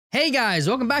Hey guys,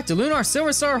 welcome back to Lunar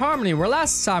Silver Star Harmony, where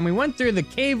last time we went through the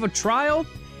Cave of Trial,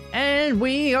 and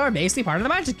we are basically part of the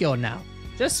Magic Guild now.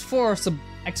 Just for some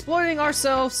exploiting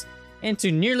ourselves into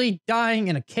nearly dying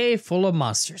in a cave full of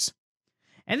monsters.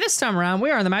 And this time around, we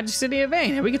are in the Magic City of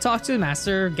Vane, and we can talk to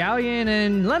Master Galleon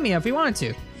and Lemia if we wanted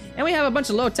to. And we have a bunch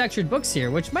of low-textured books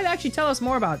here, which might actually tell us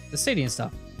more about the city and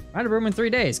stuff. Find a room in 3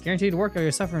 days, guaranteed to work on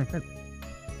your suffering.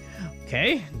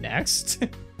 Okay, next.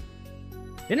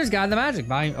 Dinner's Guide to the Magic,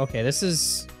 volume. Okay, this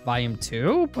is volume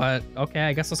 2, but okay,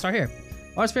 I guess I'll start here.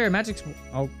 Water Spirit Magic's.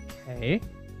 Okay.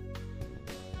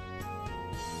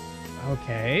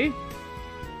 Okay.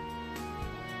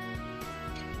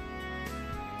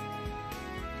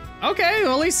 Okay,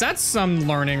 well, at least that's some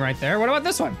learning right there. What about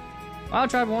this one? Wild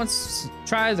Tribe once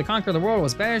tried to conquer the world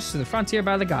was banished to the frontier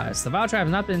by the goddess. The Wild Tribe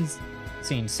has not been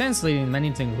seen since, leading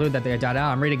many to conclude that they had died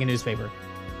out. I'm reading a newspaper.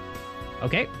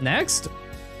 Okay, next.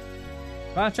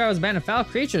 Wild Tribe was banned of foul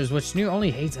creatures, which knew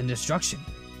only hate and destruction.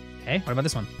 Okay, what about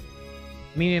this one?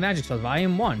 Media Magic Spells,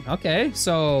 Volume 1. Okay,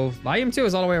 so Volume 2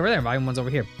 is all the way over there. Volume 1's over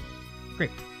here.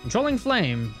 Great. Controlling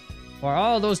Flame for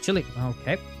all those chilly.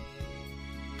 Okay.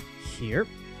 Here.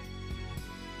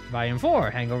 Volume 4,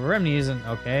 Hangover Remedies, and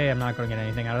okay, I'm not going to get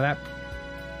anything out of that.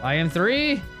 Volume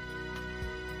 3.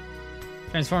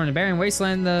 Transform the barren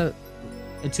wasteland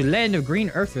into land of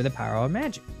green earth through the power of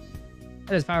magic.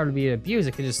 That is power to be abused.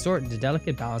 It can distort the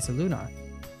delicate balance of Lunar.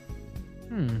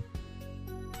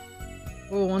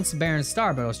 Oh, once a barren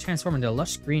star, but it was transformed into a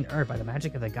lush green earth by the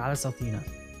magic of the goddess Athena.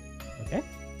 Okay.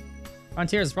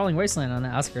 Frontier is a sprawling wasteland on the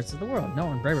outskirts of the world. No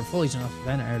one brave or foolish enough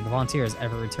to enter the volunteers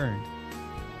ever returned.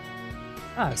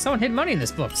 Ah, someone hid money in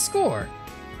this book. Score!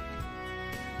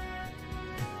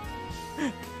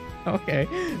 Okay.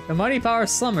 The money power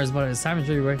slumbers, but its time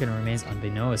to reawaken remains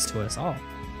unbeknownst to us all.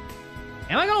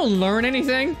 Am I gonna learn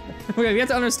anything? We have yet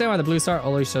to understand why the blue star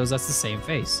always shows us the same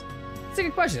face. It's a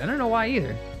good question. I don't know why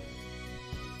either.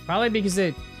 Probably because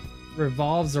it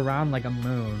revolves around like a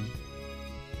moon.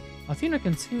 Athena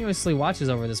continuously watches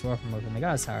over this world from within the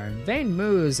Goddess Tower, and Vane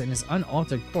moves in his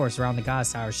unaltered course around the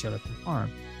Goddess Tower shielded from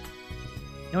harm.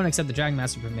 No one except the Dragon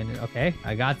Master permitted. Okay,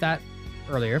 I got that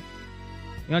earlier.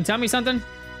 You wanna tell me something?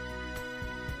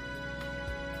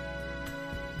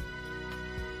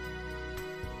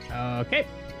 Okay.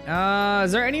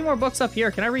 Is there any more books up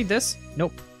here? Can I read this?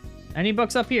 Nope. Any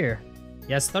books up here?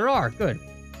 Yes, there are. Good.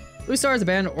 Blue Star is a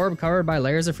abandoned orb covered by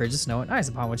layers of frigid snow and ice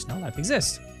upon which no life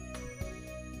exists.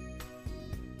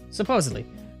 Supposedly.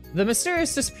 The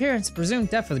mysterious disappearance and presumed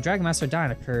death of the Dragon Master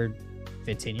Dyne occurred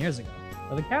 15 years ago.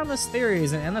 But the countless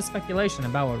theories and endless speculation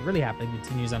about what really happened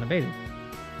continues unabated.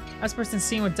 Last person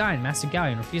seen with Dyne, Master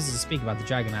Galleon refuses to speak about the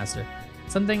Dragon Master.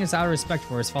 Something is out of respect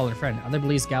for his fallen friend. Other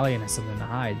believes Galleon has something to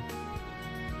hide.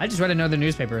 I just read another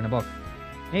newspaper in a book.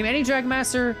 Name any Dragon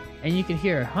Master, and you can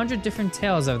hear 100 different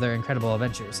tales of their incredible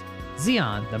adventures.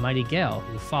 Zeon, the mighty Gale,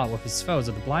 who fought with his foes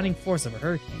with the blinding force of a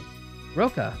hurricane.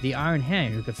 Roka, the Iron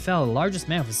Hand, who could fell the largest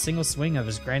man with a single swing of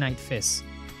his granite fists.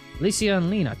 Alicia and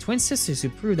Lena, twin sisters who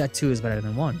proved that two is better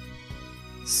than one.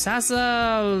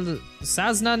 Sazanato,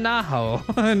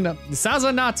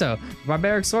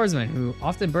 barbaric swordsman who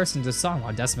often bursts into song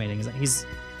while decimating. He's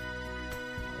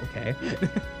okay.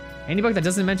 Any book that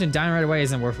doesn't mention dying right away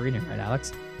isn't worth reading, right,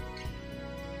 Alex?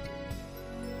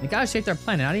 The gods shaped our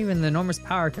planet. Not even the enormous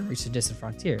power can reach the distant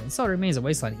frontier, and so it remains a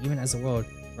wasteland even as the world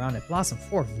around it blossoms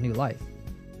forth with new life.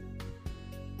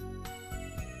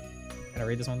 Can I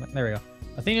read this one? There we go.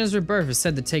 Athena's rebirth is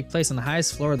said to take place on the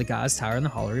highest floor of the Goddess Tower in the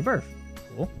Hall of Rebirth.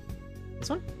 Cool. This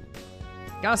one?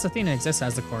 Goddess Athena exists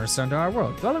as the cornerstone to our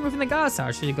world. Dwelling within the Goddess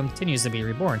Tower, she continues to be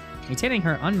reborn, maintaining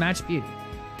her unmatched beauty.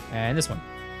 And this one.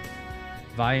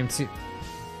 Volume 2.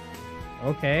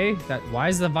 Okay, why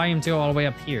is the Volume 2 all the way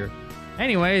up here?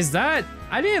 Anyways, I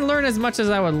didn't learn as much as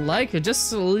I would like,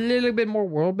 just a little bit more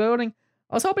world building.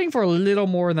 I was hoping for a little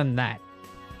more than that.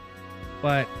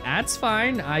 But that's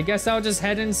fine. I guess I'll just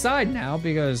head inside now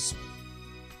because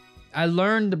I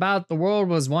learned about the world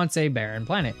was once a barren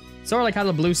planet. Sort of like how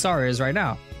the blue star is right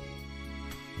now.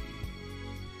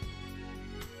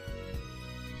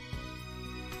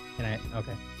 Can I?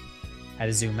 Okay. Had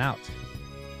to zoom out.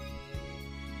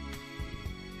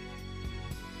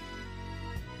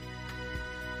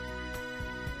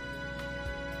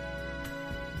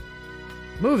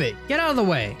 Move it! Get out of the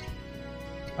way!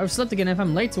 I've slipped again. If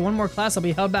I'm late to one more class, I'll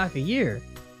be held back a year.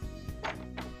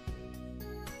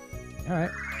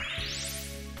 Alright.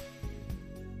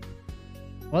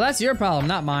 Well, that's your problem,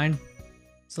 not mine.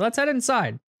 So let's head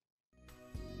inside.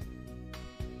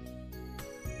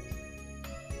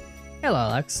 Hello,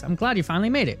 Alex. I'm glad you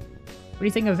finally made it. What do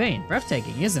you think of Vane?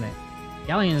 Breathtaking, isn't it?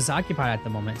 Galleon is occupied at the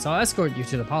moment, so I'll escort you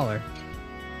to the parlor.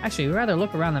 Actually, we'd rather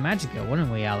look around the Magic Guild,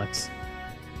 wouldn't we, Alex?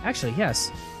 Actually,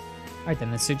 yes. Alright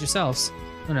then, let's suit yourselves.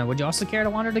 Luna, would you also care to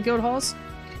wander the guild halls?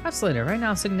 Perhaps later. Right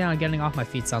now, sitting down and getting off my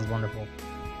feet sounds wonderful.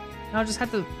 I'll just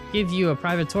have to give you a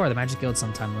private tour of the Magic Guild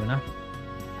sometime, Luna.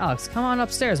 Alex, come on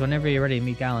upstairs whenever you're ready to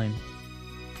meet Galleon.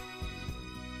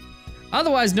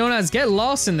 Otherwise known as get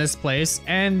lost in this place,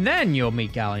 and then you'll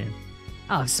meet Galleon.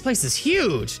 Alex, this place is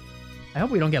huge! I hope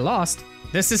we don't get lost.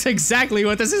 This is exactly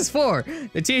what this is for!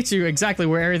 To teach you exactly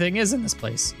where everything is in this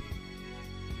place.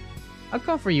 I'll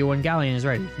call for you when Galleon is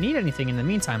ready. If you need anything in the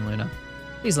meantime, Luna,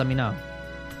 please let me know.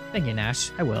 Thank you,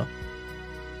 Nash. I will.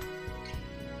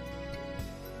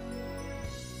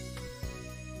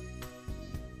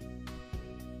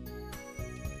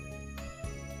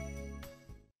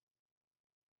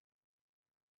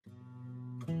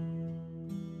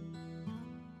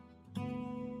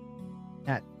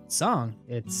 That song,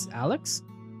 it's Alex?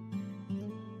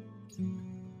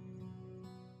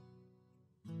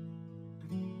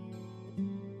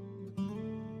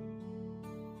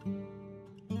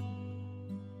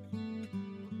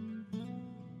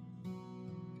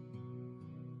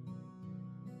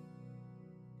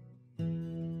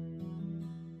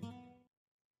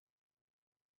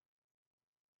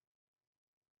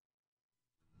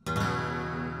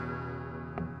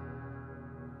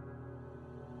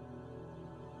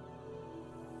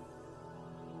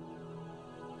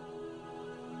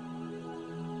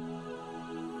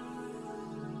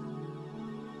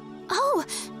 Oh,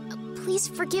 please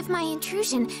forgive my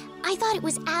intrusion. I thought it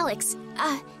was Alex.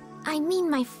 I mean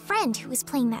my friend who was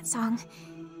playing that song.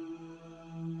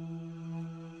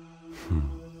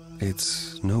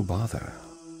 It's no bother.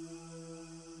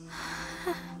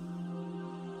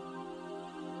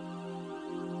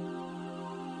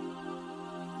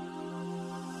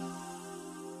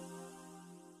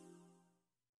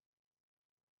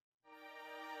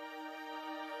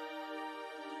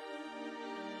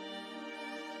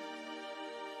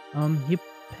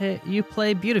 You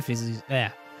play beautifully.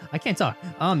 Yeah, I can't talk.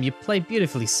 You play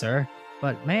beautifully, sir.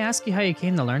 But may I ask you how you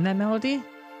came to learn that melody?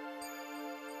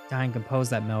 Dine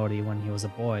composed that melody when he was a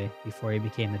boy, before he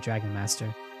became the Dragon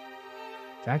Master.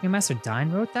 Dragon Master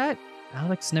Dine wrote that?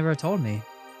 Alex never told me.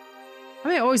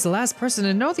 I'm always the last person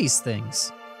to know these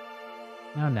things.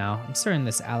 Now, I'm certain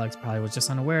this Alex probably was just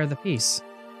unaware of the piece.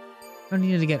 No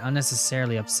need to get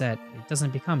unnecessarily upset. It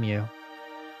doesn't become you.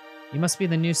 You must be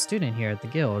the new student here at the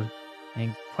guild,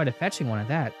 and quite a fetching one at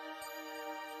that.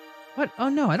 What? Oh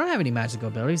no, I don't have any magical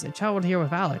abilities. I traveled here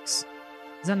with Alex.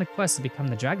 He's on the quest to become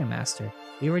the Dragon Master.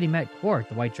 We already met Quark,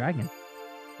 the White Dragon.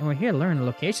 And we're here to learn the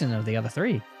location of the other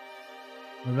three.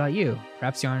 What about you?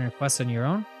 Perhaps you're on a quest on your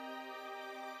own?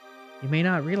 You may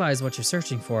not realize what you're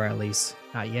searching for, at least.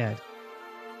 Not yet.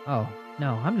 Oh,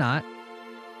 no, I'm not.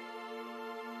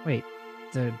 Wait,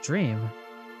 the dream?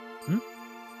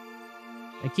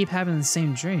 I keep having the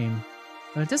same dream,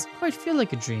 but it doesn't quite feel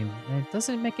like a dream, and it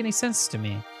doesn't make any sense to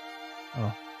me.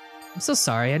 Oh, I'm so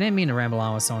sorry. I didn't mean to ramble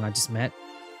on with someone I just met.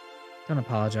 Don't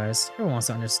apologize. Everyone wants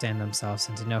to understand themselves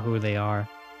and to know who they are,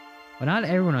 but not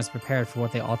everyone is prepared for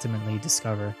what they ultimately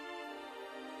discover.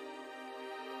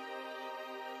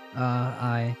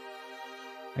 Are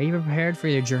you prepared for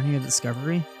your journey of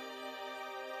discovery?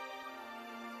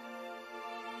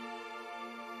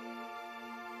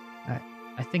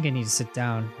 I think I need to sit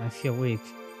down. I feel weak.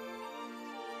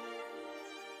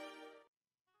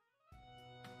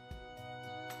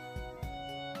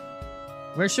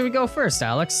 Where should we go first,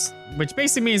 Alex? Which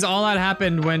basically means all that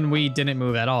happened when we didn't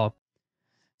move at all.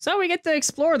 So we get to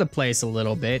explore the place a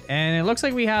little bit, and it looks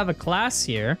like we have a class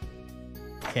here.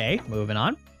 Okay, moving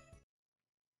on.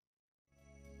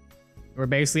 We're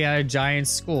basically at a giant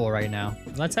school right now.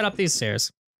 Let's head up these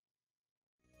stairs.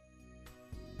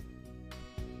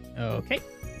 Okay,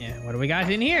 yeah, what do we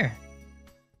got in here?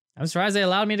 I'm surprised they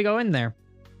allowed me to go in there.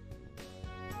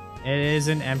 It is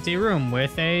an empty room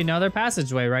with another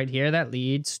passageway right here that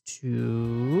leads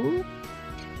to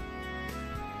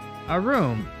a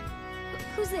room.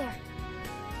 Who's there?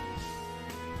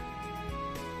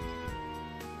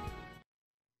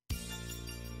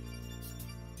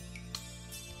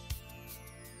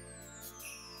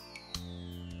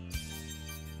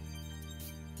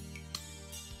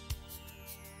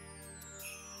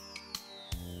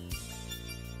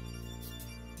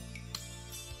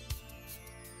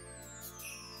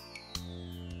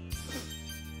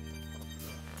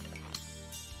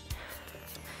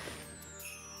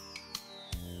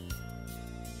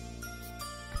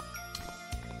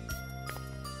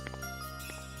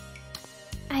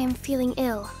 I am feeling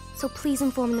ill, so please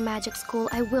inform the magic school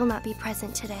I will not be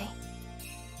present today.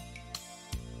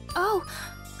 Oh!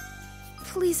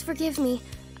 Please forgive me.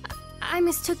 I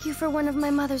mistook you for one of my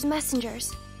mother's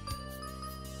messengers.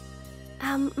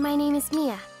 My name is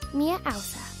Mia. Mia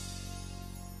Ausa.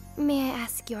 May I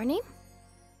ask your name?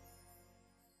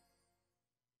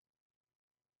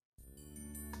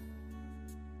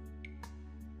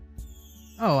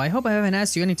 Oh, I hope I haven't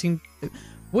asked you anything.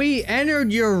 We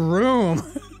entered your room.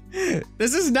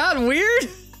 This is not weird?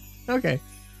 Okay.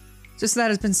 Just that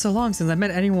it's been so long since I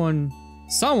met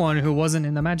someone who wasn't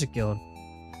in the Magic Guild.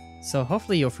 So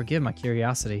hopefully you'll forgive my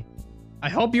curiosity. I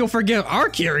hope you'll forgive our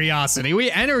curiosity. We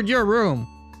entered your room.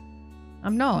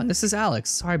 I'm Null, and this is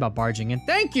Alex. Sorry about barging in.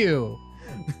 Thank you!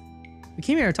 We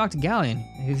came here to talk to Galleon.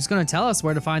 He was going to tell us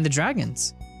where to find the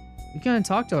dragons. We couldn't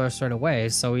talk to us right away,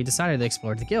 so we decided to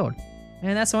explore the guild.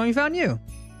 And that's when we found you.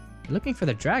 You're looking for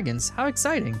the dragons? How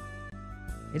exciting.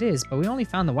 It is, but we only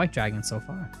found the white dragon so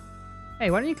far. Hey,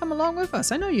 why don't you come along with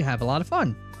us? I know you have a lot of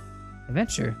fun.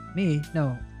 Adventure? Me?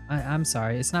 No. I'm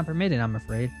sorry. It's not permitted, I'm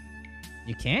afraid.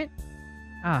 You can't?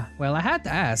 Ah, well, I had to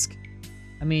ask.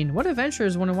 I mean, what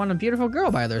adventurers wouldn't want a beautiful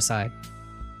girl by their side?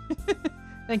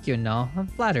 Thank you, Null. I'm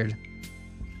flattered.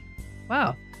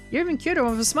 Wow, you're even cuter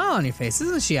with a smile on your face,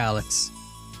 isn't she, Alex?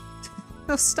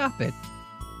 Oh, stop it.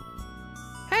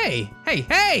 Hey! Hey,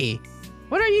 hey!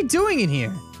 What are you doing in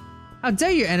here? How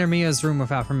dare you enter Mia's room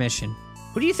without permission?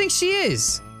 Who do you think she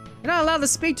is? You're not allowed to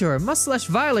speak to her, must less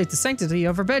violate the sanctity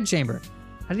of her bedchamber.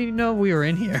 How do you know we were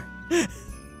in here?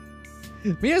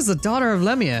 Mia's the daughter of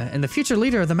Lemia and the future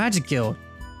leader of the Magic Guild.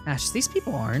 Ash, these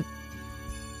people aren't.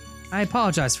 I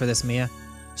apologize for this, Mia.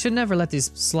 Should never let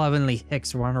these slovenly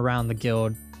hicks run around the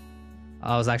guild.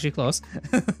 I was actually close.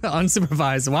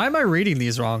 Unsupervised. Why am I reading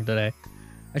these wrong today?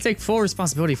 I take full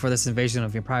responsibility for this invasion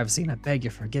of your privacy and I beg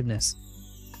your forgiveness.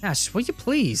 Ash, will you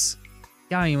please?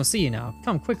 Galleon will see you now.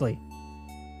 Come quickly.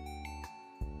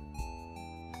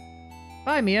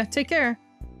 Bye, Mia. Take care.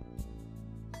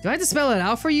 Do I have to spell it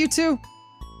out for you two?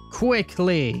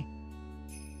 Quickly.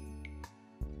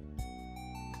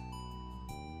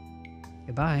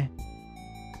 Goodbye.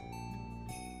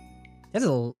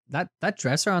 That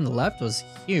dresser on the left was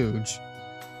huge.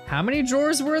 How many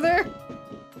drawers were there?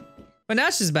 But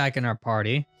Nash is back in our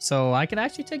party, so I can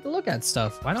actually take a look at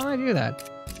stuff. Why don't I do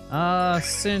that?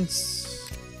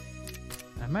 Since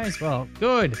I might as well.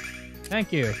 Good.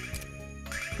 Thank you.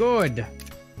 Good.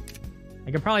 I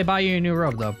could probably buy you a new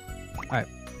robe though. Alright.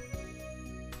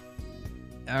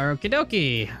 Okie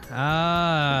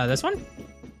dokie. This one?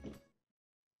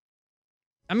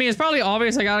 I mean, it's probably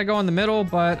obvious I gotta go in the middle,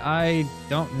 but I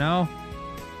don't know.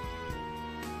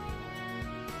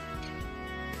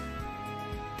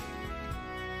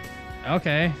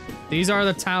 Okay, these are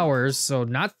the towers, so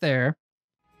not there.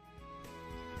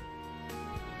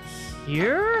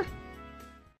 Here?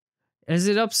 Is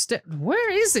it upstairs?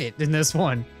 Where is it in this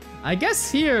one? I guess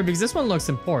here, because this one looks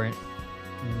important.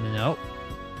 Nope.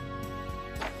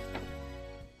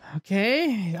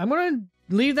 Okay, I'm gonna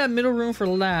leave that middle room for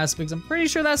last because I'm pretty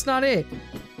sure that's not it.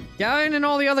 Galleon in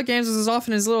all the other games is off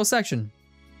in his little section.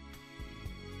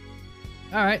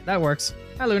 Alright, that works.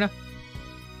 Hi, Luna.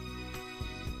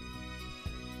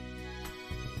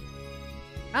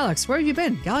 Alex, where have you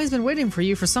been? Galleon's been waiting for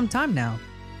you for some time now.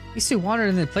 These two wandered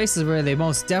in the places where they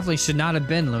most definitely should not have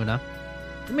been, Luna.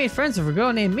 We made friends with a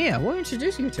girl named Mia. We'll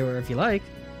introduce you to her if you like.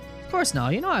 Of course, no.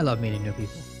 You know I love meeting new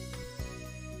people.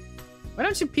 Why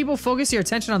don't you people focus your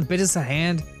attention on the business at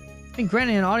hand? I've been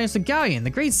granting an audience with Galleon, the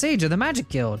great sage of the Magic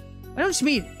Guild. Why don't you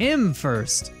meet him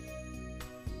first?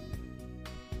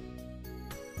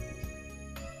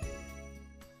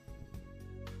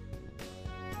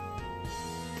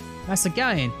 Master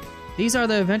Galleon, these are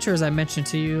the adventurers I mentioned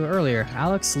to you earlier.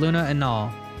 Alex, Luna, and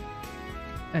Null.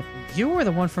 You were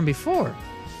the one from before.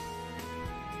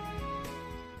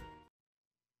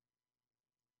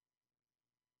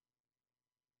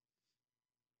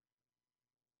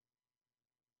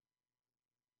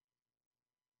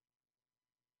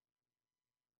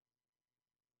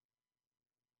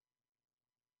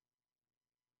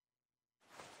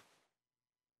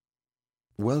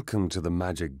 Welcome to the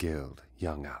Magic Guild,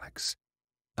 young Alex.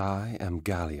 I am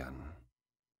Galleon.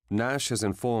 Nash has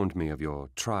informed me of your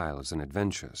trials and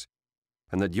adventures,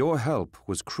 and that your help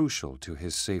was crucial to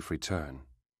his safe return.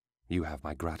 You have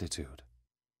my gratitude.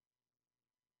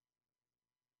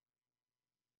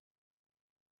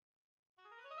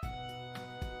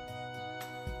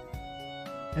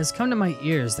 It has come to my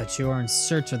ears that you are in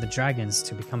search of the dragons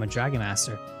to become a Dragon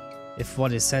Master, if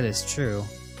what is said is true.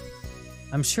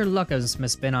 I'm sure luck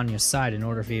has been on your side in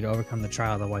order for you to overcome the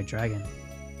trial of the White Dragon.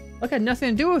 Luck had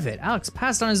nothing to do with it. Alex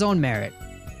passed on his own merit.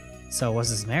 So it was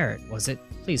his merit, was it?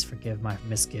 Please forgive my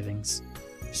misgivings.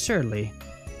 Surely.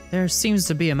 There seems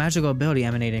to be a magical ability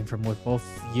emanating from both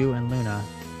you and Luna.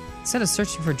 Instead of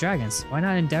searching for dragons, why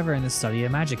not endeavor in the study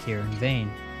of magic here in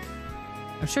vain?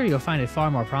 I'm sure you'll find it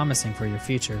far more promising for your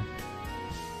future.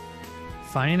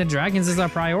 Finding the dragons is our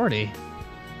priority.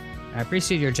 I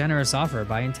appreciate your generous offer,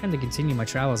 but I intend to continue my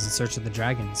travels in search of the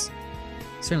dragons.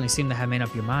 You certainly seem to have made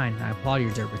up your mind, and I applaud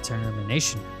your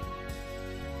determination.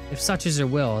 If such is your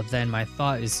will, then my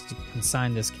thought is to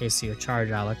consign this case to your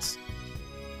charge, Alex.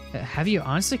 Have you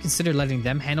honestly considered letting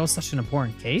them handle such an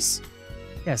important case?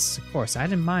 Yes, of course. I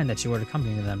didn't mind that you would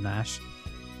accompany them, Nash.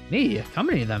 Me?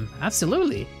 Accompany them?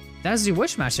 Absolutely. If that is your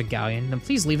wish, Master Galleon, then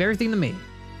please leave everything to me.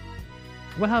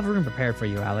 We'll have a room prepared for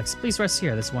you, Alex. Please rest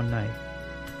here this one night.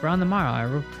 For on the morrow, I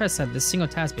request that this single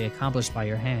task be accomplished by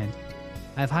your hand.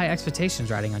 I have high expectations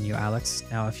riding on you, Alex.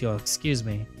 Now, if you'll excuse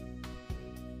me.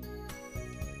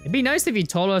 It'd be nice if you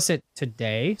told us it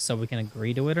today, so we can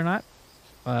agree to it or not.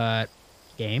 But...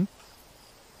 game.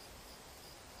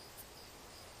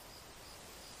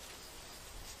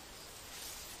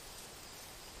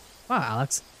 Wow,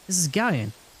 Alex, this is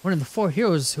Galleon, one of the 4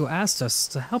 heroes who asked us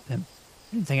to help him.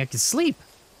 I didn't think I could sleep.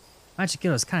 Magic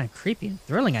Guild is kind of creepy and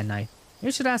thrilling at night. Maybe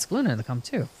you should ask Luna to come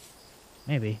too.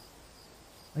 Maybe.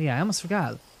 Oh yeah, I almost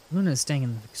forgot. Luna is staying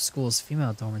in the school's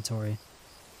female dormitory.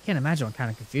 Can't imagine what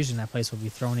kind of confusion that place would be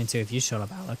thrown into if you showed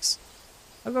up, Alex.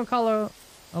 I'll go call her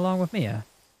along with Mia.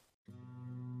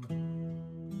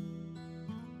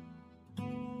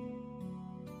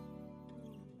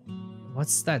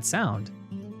 What's that sound?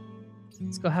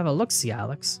 Let's go have a look-see,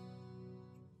 Alex.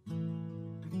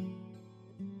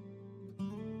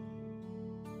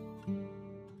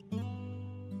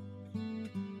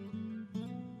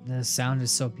 The sound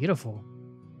is so beautiful.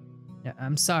 Yeah,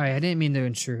 I'm sorry, I didn't mean to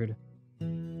intrude. I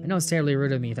know it's terribly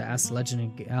rude of me to ask the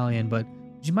Legend Galleon, but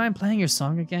would you mind playing your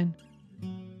song again?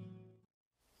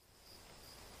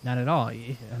 Not at all.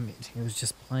 I mean, he was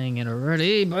just playing it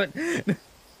already, but...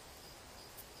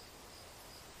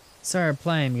 started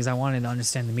playing because I wanted to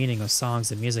understand the meaning of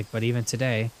songs and music, but even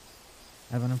today,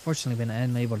 I've unfortunately been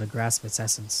unable to grasp its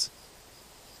essence.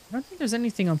 I don't think there's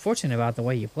anything unfortunate about the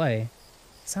way you play.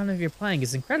 The sound of your playing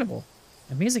is incredible.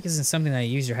 And music isn't something that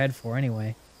you use your head for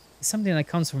anyway. It's something that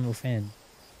comes from within.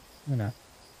 Luna.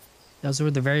 Those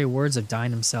were the very words of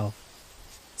Dine himself.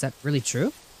 Is that really true?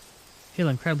 I feel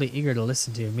incredibly eager to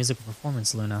listen to your musical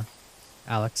performance, Luna.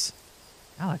 Alex.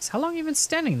 Alex, how long have you been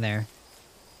standing there?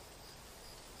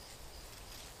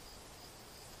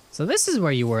 So this is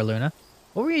where you were, Luna.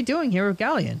 What were you doing here with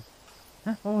Galleon?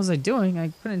 Huh, what was I doing?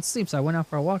 I couldn't sleep, so I went out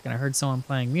for a walk and I heard someone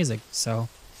playing music, so...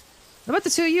 What about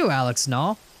the two of you, Alex and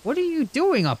all? What are you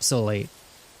doing up so late?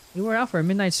 We were out for a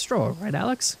midnight stroll, right,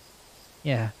 Alex?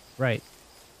 Yeah, right.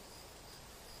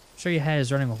 I'm sure your head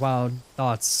is running with wild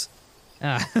thoughts.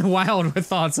 Wild with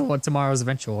thoughts of what tomorrow's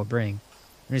adventure will bring.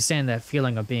 I understand that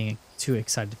feeling of being too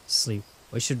excited to sleep.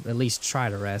 We should at least try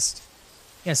to rest.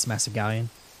 Yes, Master Galleon.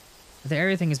 After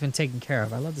everything has been taken care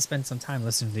of, I'd love to spend some time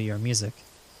listening to your music.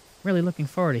 I'm really looking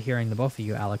forward to hearing the both of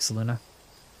you, Alex and Luna.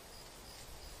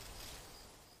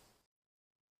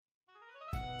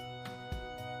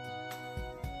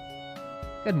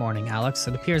 Good morning, Alex.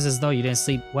 It appears as though you didn't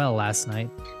sleep well last night.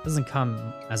 Doesn't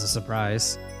come as a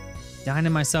surprise. Dine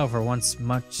and myself are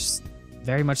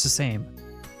very much the same.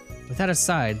 With that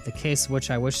aside, the case which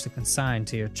I wish to consign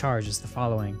to your charge is the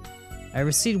following. I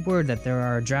received word that there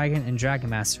are a dragon and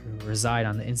dragon master who reside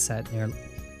on the inset near...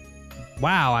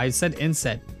 Wow, I said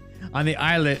inset. On the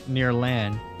islet near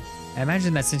land. I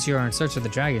imagine that since you are in search of the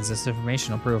dragons, this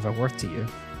information will prove of worth to you.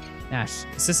 Nash,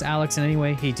 assist Alex in any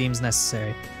way he deems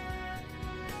necessary.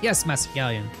 Yes, Master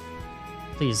Galleon.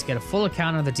 Please, get a full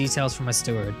account of the details from my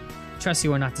steward. Trust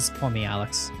you will not disappoint me,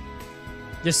 Alex.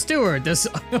 Your steward, this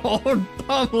old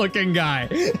bum-looking guy.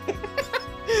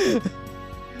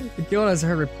 The guild has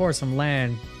heard reports from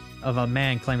land of a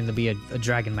man claiming to be a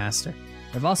dragon master.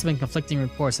 There have also been conflicting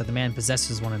reports that the man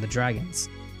possesses one of the dragons.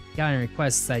 Galleon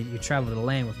requests that you travel to the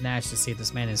land with Nash to see if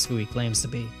this man is who he claims to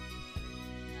be.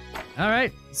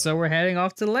 Alright, so we're heading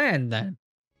off to the land then.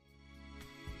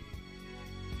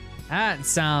 That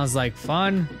sounds like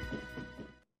fun.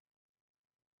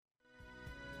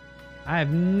 I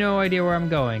have no idea where I'm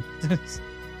going.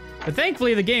 But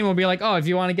thankfully the game will be like, oh, if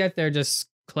you want to get there, just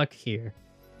click here.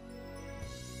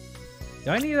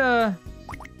 Do I need a...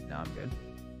 No, I'm good.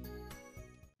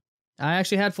 I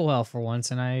actually had full health for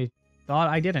once, and I thought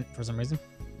I didn't for some reason.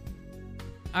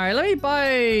 Alright, let me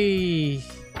buy...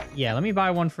 Yeah, let me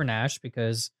buy one for Nash,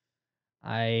 because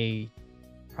I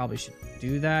probably should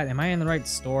do that. Am I in the right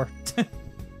store?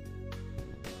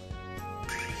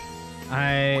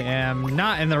 I am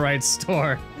not in the right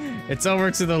store. It's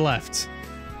over to the left.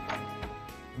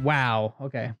 Wow,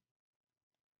 okay.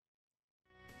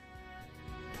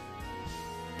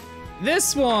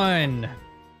 This one.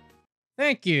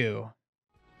 Thank you.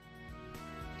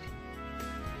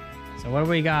 So what do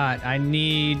we got? I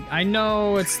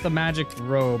know it's the magic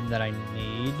robe that I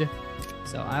need.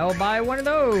 So I will buy one of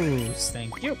those.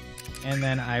 Thank you. And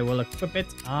then I will equip it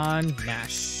on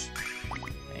Nash.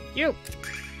 Thank you.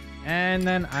 And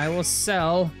then I will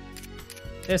sell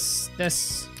this,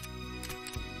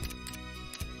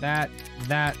 that.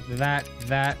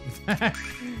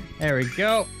 There we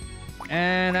go.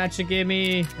 And that should give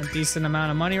me a decent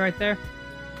amount of money right there.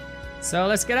 So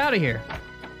let's get out of here.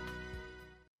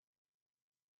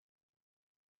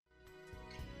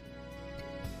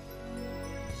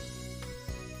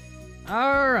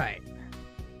 All right.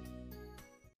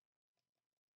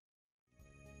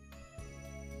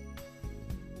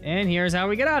 And here's how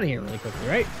we get out of here really quickly,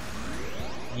 right?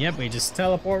 Yep, we just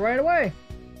teleport right away.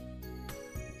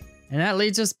 And that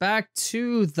leads us back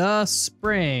to the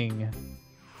spring.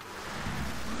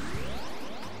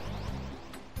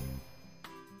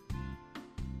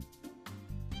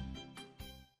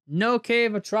 No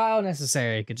cave of trial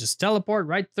necessary. You could just teleport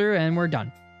right through and we're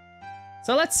done.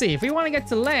 So let's see. If we want to get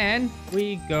to land,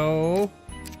 we go...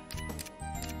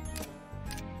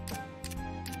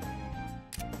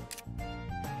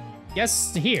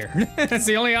 Guess here. That's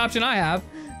the only option I have.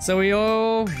 So we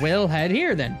will head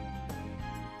here then.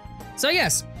 So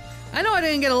yes, I know I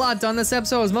didn't get a lot done this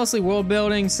episode. It was mostly world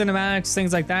building, cinematics,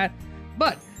 things like that.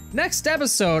 But next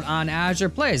episode on Azure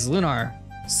Plays Lunar,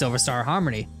 Silver Star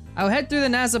Harmony. I'll head through the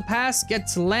NASA Pass, get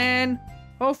to land,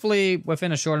 hopefully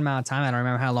within a short amount of time. I don't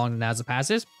remember how long the NASA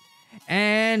Pass is.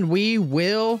 And we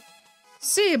will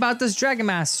see about this Dragon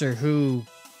Master who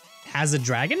has a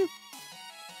dragon.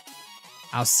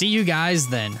 I'll see you guys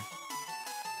then.